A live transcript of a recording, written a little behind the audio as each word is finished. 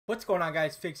What's going on,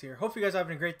 guys? Fix here. Hope you guys are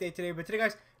having a great day today. But today,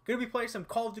 guys, going to be playing some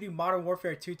Call of Duty Modern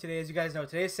Warfare 2 today. As you guys know,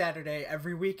 today is Saturday.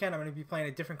 Every weekend, I'm going to be playing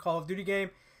a different Call of Duty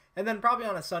game. And then probably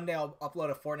on a Sunday, I'll upload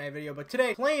a Fortnite video. But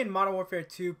today, playing Modern Warfare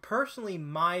 2, personally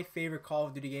my favorite Call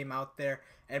of Duty game out there.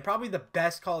 And probably the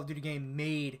best Call of Duty game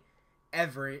made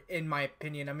ever, in my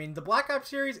opinion. I mean, the Black Ops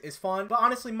series is fun. But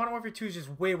honestly, Modern Warfare 2 is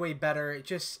just way, way better.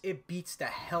 It beats the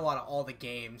hell out of all the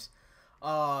games.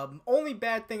 Only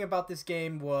bad thing about this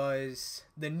game was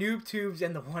the noob tubes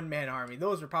and the one-man army.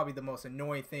 Those were probably the most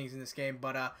annoying things in this game.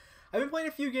 But I've been playing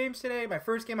a few games today. My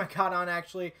first game I got on,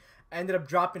 actually, I ended up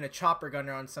dropping a chopper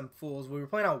gunner on some fools. We were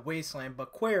playing on Wasteland,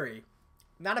 but Quarry,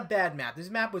 not a bad map. This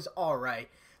map was alright.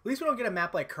 At least we don't get a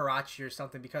map like Karachi or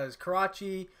something, because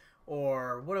Karachi,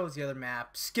 or what was the other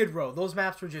map? Skid Row. Those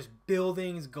maps were just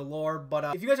buildings galore.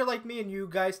 But if you guys are like me and you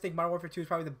guys think Modern Warfare 2 is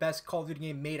probably the best Call of Duty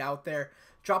game made out there,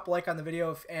 drop a like on the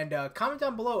video and comment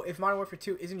down below if Modern Warfare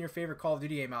 2 isn't your favorite Call of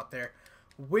Duty game out there.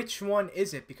 Which one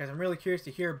is it? Because I'm really curious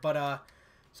to hear. But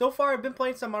so far I've been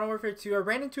playing some Modern Warfare 2. I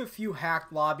ran into a few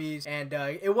hacked lobbies, and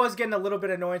it was getting a little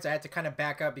bit annoying, so I had to kind of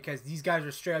back up because these guys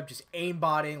are straight up just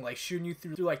aimbotting, like shooting you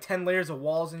through like 10 layers of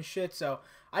walls and shit. So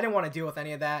I didn't want to deal with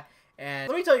any of that. And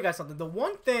let me tell you guys something. The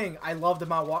one thing I loved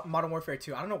about Modern Warfare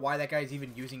 2, I don't know why that guy is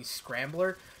even using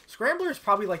Scrambler. Scrambler is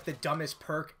probably like the dumbest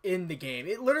perk in the game.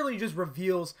 It literally just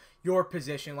reveals your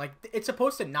position. Like, it's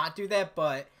supposed to not do that,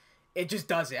 but it just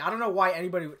does it. I don't know why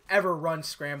anybody would ever run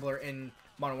Scrambler in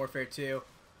Modern Warfare 2.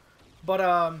 But,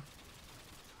 oh,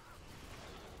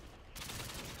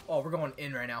 we're going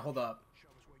in right now. Hold up.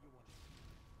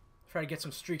 Try to get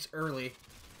some streaks early.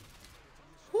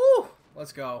 Woo!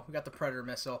 Let's go. We got the Predator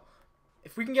missile.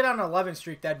 If we can get on an 11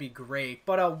 streak, that'd be great.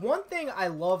 But one thing I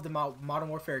loved about Modern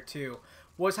Warfare 2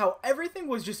 was how everything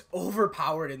was just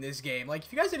overpowered in this game. Like,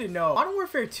 if you guys didn't know, Modern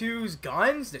Warfare 2's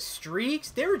guns, the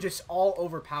streaks, they were just all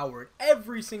overpowered.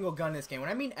 Every single gun in this game. When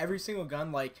I mean every single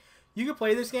gun, like, you could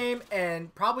play this game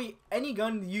and probably any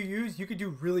gun you use, you could do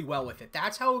really well with it.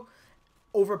 That's how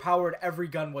overpowered every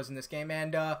gun was in this game.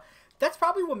 And that's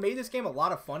probably what made this game a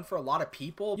lot of fun for a lot of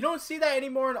people. You don't see that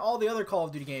anymore in all the other Call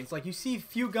of Duty games. Like, you see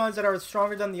few guns that are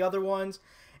stronger than the other ones,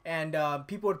 and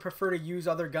people would prefer to use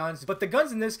other guns. But the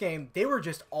guns in this game, they were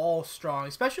just all strong,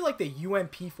 especially like the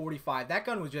UMP-45. That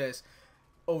gun was just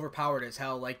overpowered as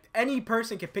hell. Like, any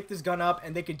person could pick this gun up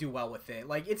and they could do well with it.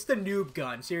 Like, it's the noob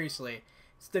gun, seriously.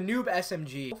 It's the noob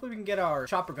SMG. Hopefully we can get our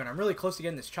chopper gunner. I'm really close to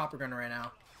getting this chopper gunner right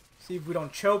now. See if we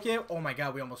don't choke it. Oh my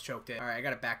god, we almost choked it. Alright, I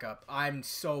gotta back up. I'm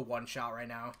so one shot right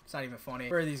now. It's not even funny.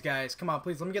 Where are these guys? Come on,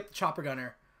 please, let me get the chopper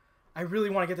gunner. I really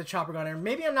want to get the chopper gunner.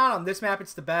 Maybe I'm not on this map,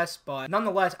 it's the best, but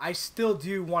nonetheless, I still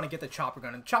do want to get the chopper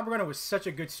gunner. The chopper gunner was such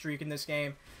a good streak in this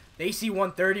game. The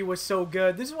AC-130 was so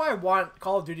good. This is why I want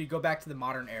Call of Duty to go back to the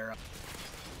modern era.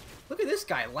 Look at this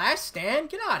guy. Last stand?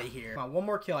 Get out of here. Come on, one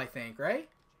more kill, I think, right?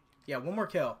 Yeah, one more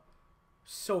kill.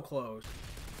 So close.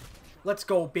 Let's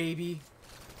go, baby.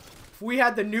 If we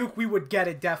had the nuke, we would get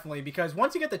it, definitely, because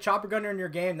once you get the chopper gunner in your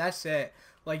game, that's it.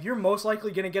 Like, you're most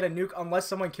likely gonna get a nuke unless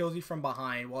someone kills you from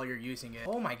behind while you're using it.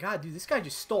 Oh my god, dude, this guy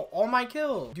just stole all my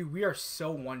kills. Dude, we are so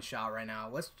one shot right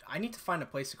now. I need to find a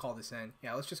place to call this in.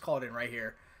 Yeah, let's just call it in right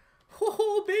here.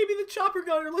 Oh, baby, the chopper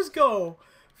gunner, let's go.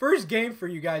 First game for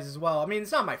you guys as well. I mean,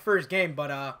 it's not my first game,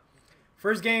 but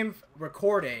first game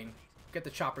recording. Get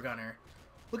the chopper gunner.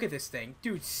 Look at this thing.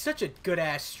 Dude, such a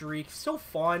good-ass streak. So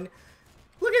fun.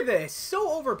 Look at this.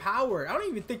 So overpowered. I don't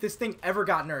even think this thing ever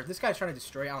got nerfed. This guy's trying to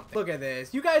destroy it. Look at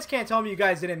this. You guys can't tell me you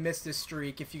guys didn't miss this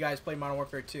streak if you guys played Modern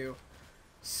Warfare 2.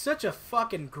 Such a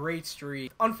fucking great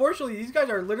streak. Unfortunately, these guys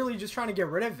are literally just trying to get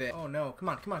rid of it. Oh, no. Come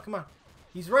on, come on, come on.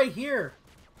 He's right here.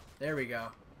 There we go.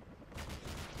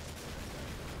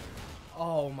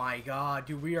 Oh, my God.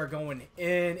 Dude, we are going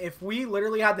in. If we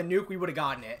literally had the nuke, we would have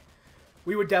gotten it.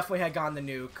 We would definitely have gotten the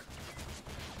nuke.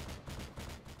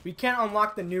 We can't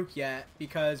unlock the nuke yet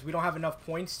because we don't have enough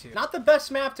points to. Not the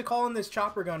best map to call in this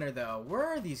chopper gunner, though. Where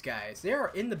are these guys? They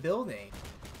are in the building.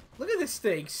 Look at this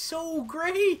thing. So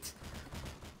great.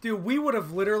 Dude, we would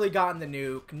have literally gotten the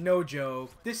nuke. No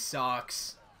joke. This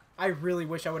sucks. I really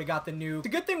wish I would have got the nuke. It's a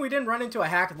good thing we didn't run into a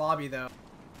hacked lobby, though.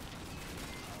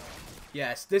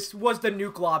 Yes, this was the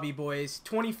nuke lobby, boys.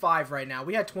 25 right now.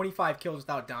 We had 25 kills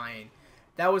without dying.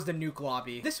 That was the nuke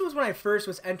lobby. This was when I first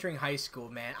was entering high school,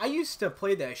 man. I used to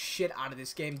play the shit out of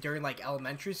this game during, like,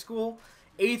 elementary school.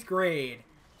 8th grade.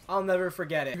 I'll never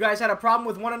forget it. You guys had a problem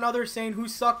with one another saying who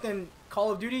sucked in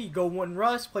Call of Duty? You go one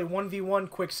Rust, play 1v1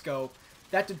 quickscope.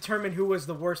 That determined who was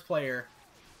the worst player.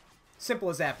 Simple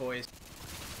as that, boys.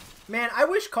 Man, I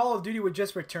wish Call of Duty would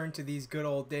just return to these good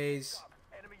old days.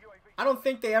 I don't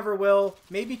think they ever will.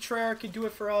 Maybe Treyarch could do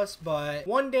it for us, but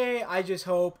one day I just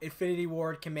hope Infinity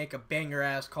Ward can make a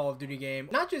banger-ass Call of Duty game.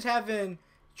 Not just having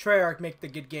Treyarch make the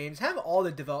good games, have all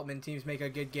the development teams make a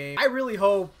good game. I really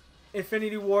hope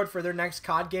Infinity Ward for their next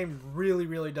COD game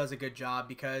really does a good job,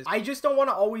 because I just don't want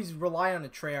to always rely on a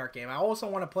Treyarch game. I also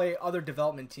want to play other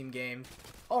development team games.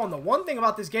 Oh, and the one thing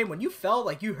about this game, when you fell,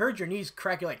 like, you heard your knees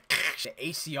crack, you're like, the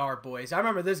ACR, boys. I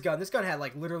remember this gun. This gun had,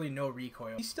 like, literally no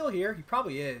recoil. He's still here? He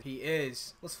probably is. He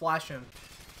is. Let's flash him.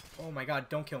 Oh, my God.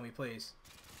 Don't kill me, please.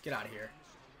 Get out of here.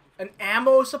 An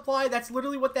ammo supply? That's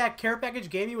literally what that care package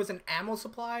gave me, was an ammo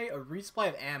supply, a resupply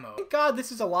of ammo. Thank God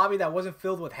this is a lobby that wasn't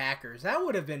filled with hackers. That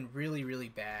would have been really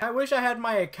bad. I wish I had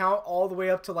my account all the way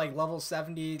up to like level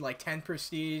 70, like 10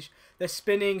 prestige, the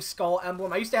spinning skull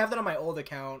emblem. I used to have that on my old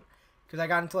account because I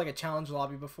got into like a challenge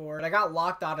lobby before, but I got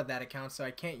locked out of that account, so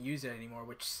I can't use it anymore,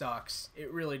 which sucks.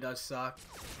 It really does suck.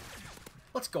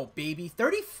 Let's go, baby.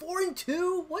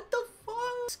 34-2? What the fuck?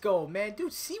 Let's go, man.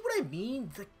 Dude, see what I mean?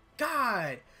 The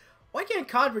God. Why can't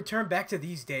COD return back to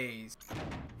these days?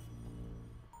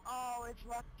 Oh, it's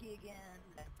Lucky again.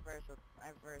 I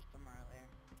versed him earlier.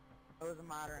 I was a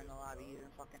modder in the lobby. He's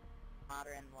a fucking modder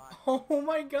in the lobby. Oh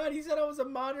my God, he said I was a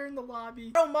modder in the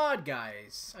lobby. I don't mod,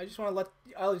 guys. I just want to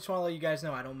let you guys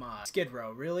know I don't mod. Skid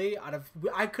Row, really?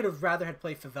 I could have rather had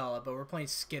played Favela, but we're playing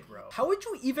Skid Row. How would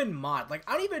you even mod? Like,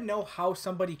 I don't even know how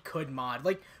somebody could mod.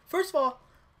 Like, first of all,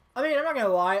 I mean, I'm not gonna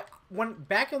lie.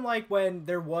 Back in like when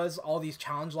there was all these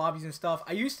challenge lobbies and stuff,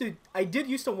 I did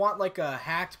used to want like a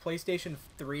hacked PlayStation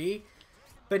 3,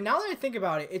 but now that I think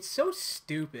about it, it's so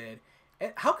stupid.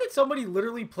 And how could somebody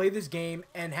literally play this game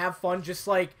and have fun just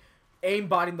like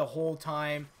aimbotting the whole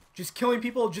time, just killing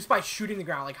people just by shooting the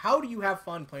ground? Like, how do you have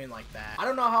fun playing like that? I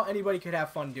don't know how anybody could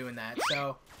have fun doing that.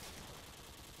 So,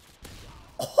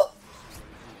 oh,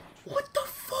 what the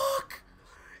fuck,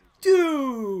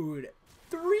 dude?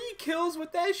 3 kills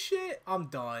with that shit? I'm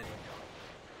done.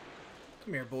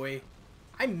 Come here, boy.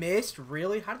 I missed?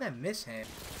 Really? How did I miss him?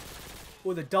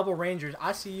 Oh, the double rangers.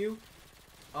 I see you.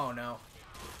 Oh, no.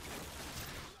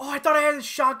 Oh, I thought I had a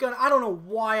shotgun. I don't know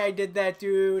why I did that,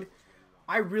 dude.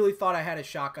 I really thought I had a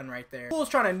shotgun right there. Fool's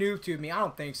trying to noob tube me. I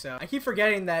don't think so. I keep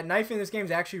forgetting that knifing this game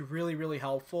is actually really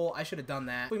helpful. I should have done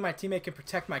that. Hopefully my teammate can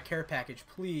protect my care package,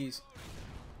 please.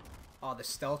 Oh, the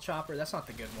stealth chopper. That's not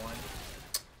the good one.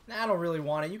 Nah, I don't really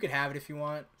want it. You could have it if you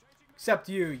want. Except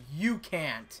you. You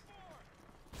can't.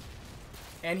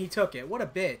 And he took it. What a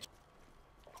bitch.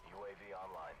 UAV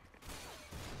online.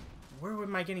 Where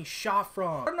am I getting shot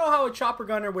from? I don't know how a chopper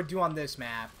gunner would do on this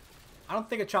map. I don't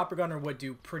think a chopper gunner would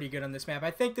do pretty good on this map.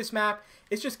 I think this map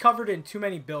is just covered in too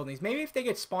many buildings. Maybe if they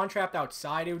get spawn trapped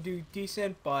outside, it would do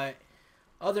decent. But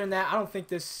other than that, I don't think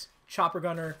this chopper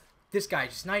gunner... This guy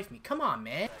just knifed me. Come on,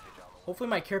 man. Hopefully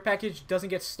my care package doesn't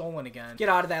get stolen again. Get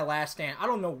out of that last stand. I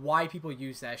don't know why people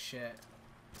use that shit.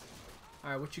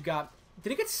 Alright, what you got?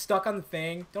 Did it get stuck on the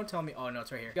thing? Don't tell me. Oh, no,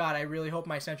 it's right here. God, I really hope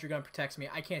my sentry gun protects me.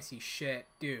 I can't see shit.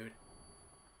 Dude.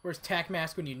 Where's tac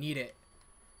mask when you need it?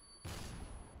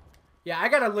 Yeah, I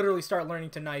gotta literally start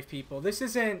learning to knife people. This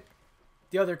isn't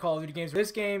the other Call of Duty games.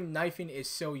 This game, knifing is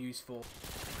so useful.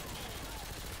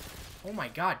 Oh my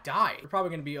God, die. We're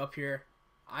probably gonna be up here.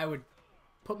 I would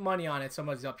put money on it.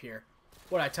 Someone's up here.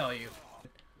 What'd I tell you?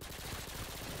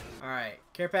 Alright,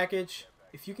 care package.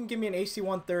 If you can give me an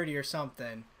AC-130 or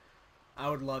something, I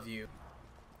would love you.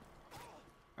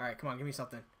 Alright, come on, give me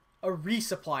something. A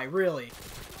resupply, really?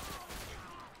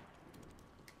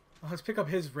 Let's pick up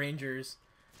his Rangers.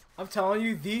 I'm telling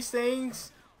you, these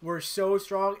things were so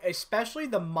strong, especially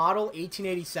the Model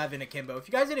 1887 Akimbo. If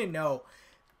you guys didn't know,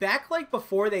 back like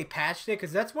before they patched it,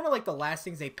 because that's one of like the last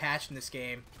things they patched in this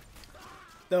game,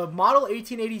 the Model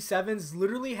 1887s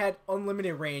literally had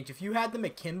unlimited range. If you had them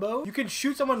akimbo, you could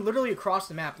shoot someone literally across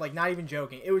the map, like not even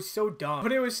joking. It was so dumb,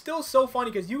 but it was still so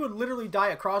funny because you would literally die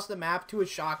across the map to a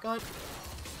shotgun.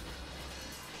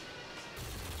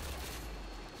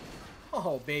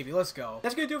 Oh, baby, let's go.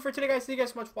 That's going to do it for today, guys. Thank you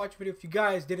guys so much for watching the video. If you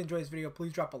guys did enjoy this video,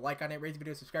 please drop a like on it, rate the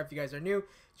video, subscribe if you guys are new.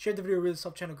 Share the video, really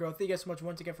helps channel grow. Thank you guys so much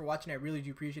once again for watching. I really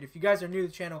do appreciate it. If you guys are new to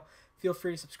the channel, feel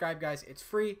free to subscribe, guys. It's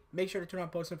free. Make sure to turn on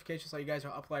post notifications so you guys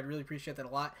are uploaded. I really appreciate that a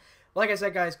lot. Like I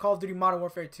said, guys, Call of Duty Modern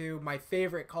Warfare 2, my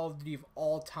favorite Call of Duty of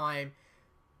all time.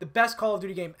 The best Call of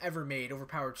Duty game ever made.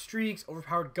 Overpowered streaks,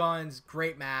 overpowered guns,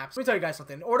 great maps. Let me tell you guys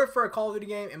something. In order for a Call of Duty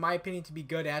game, in my opinion, to be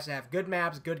good, it has to have good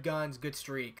maps, good guns, good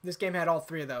streak. This game had all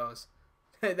 3 of those.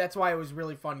 That's why it was a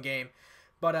really fun game.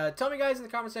 But tell me, guys, in the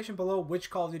comment section below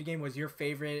which Call of Duty game was your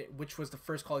favorite, which was the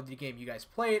first Call of Duty game you guys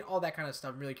played, all that kind of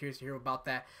stuff. I'm really curious to hear about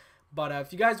that. But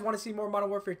if you guys want to see more Modern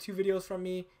Warfare 2 videos from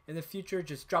me in the future,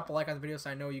 just drop a like on the video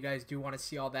so I know you guys do want to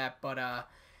see all that. But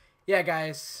yeah,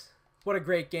 guys. What a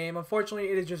great game. Unfortunately,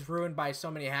 it is just ruined by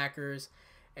so many hackers,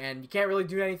 and you can't really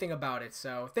do anything about it.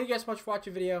 So thank you guys so much for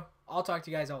watching the video. I'll talk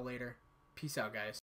to you guys all later. Peace out, guys.